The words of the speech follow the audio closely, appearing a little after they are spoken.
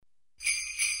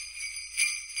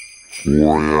For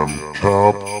I am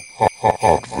Tab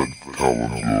Advent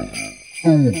Calendar.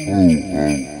 Ho, ho, ho,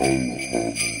 ho, ho.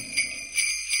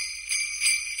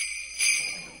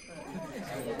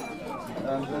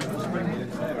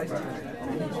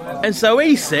 And so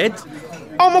he said,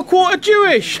 I'm a quarter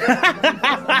Jewish.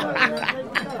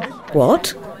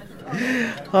 What?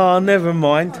 Oh, never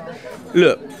mind.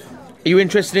 Look, are you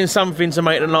interested in something to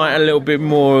make the night a little bit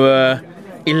more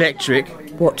electric?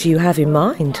 What do you have in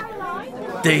mind?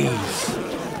 These.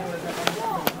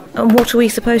 And what are we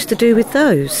supposed to do with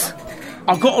those?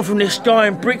 I got them from this guy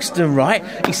in Brixton, right?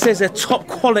 He says they're top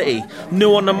quality,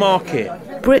 new on the market.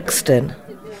 Brixton?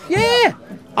 Yeah!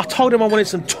 I told him I wanted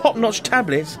some top-notch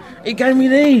tablets. He gave me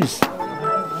these.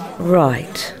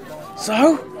 Right.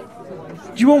 So?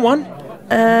 Do you want one?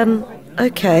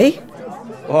 Okay.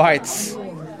 Right.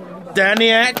 Down the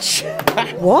hatch.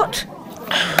 What?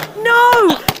 No!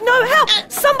 No, help!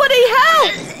 Somebody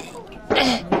help!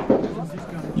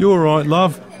 You all right,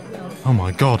 love? Oh,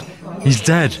 my God. He's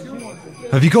dead.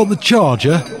 Have you got the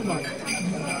charger?